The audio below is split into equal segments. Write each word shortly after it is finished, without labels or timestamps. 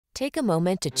Take a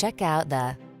moment to check out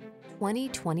the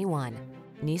 2021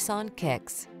 Nissan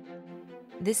Kicks.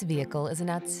 This vehicle is an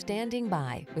outstanding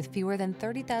buy with fewer than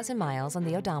 30,000 miles on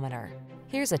the odometer.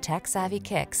 Here's a tech-savvy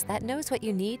Kicks that knows what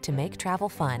you need to make travel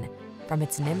fun. From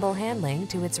its nimble handling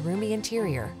to its roomy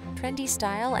interior, trendy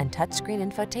style, and touchscreen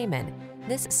infotainment,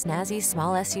 this snazzy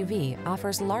small SUV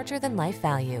offers larger-than-life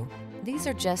value. These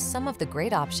are just some of the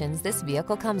great options this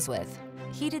vehicle comes with: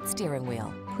 heated steering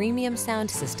wheel, premium sound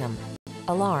system,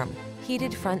 alarm,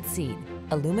 heated front seat,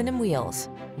 aluminum wheels,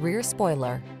 rear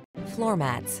spoiler, floor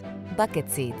mats, bucket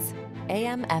seats,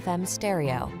 AM/FM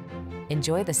stereo.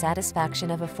 Enjoy the satisfaction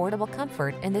of affordable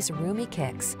comfort in this roomy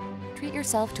Kicks. Treat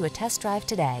yourself to a test drive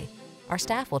today. Our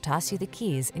staff will toss you the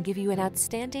keys and give you an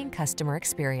outstanding customer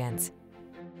experience.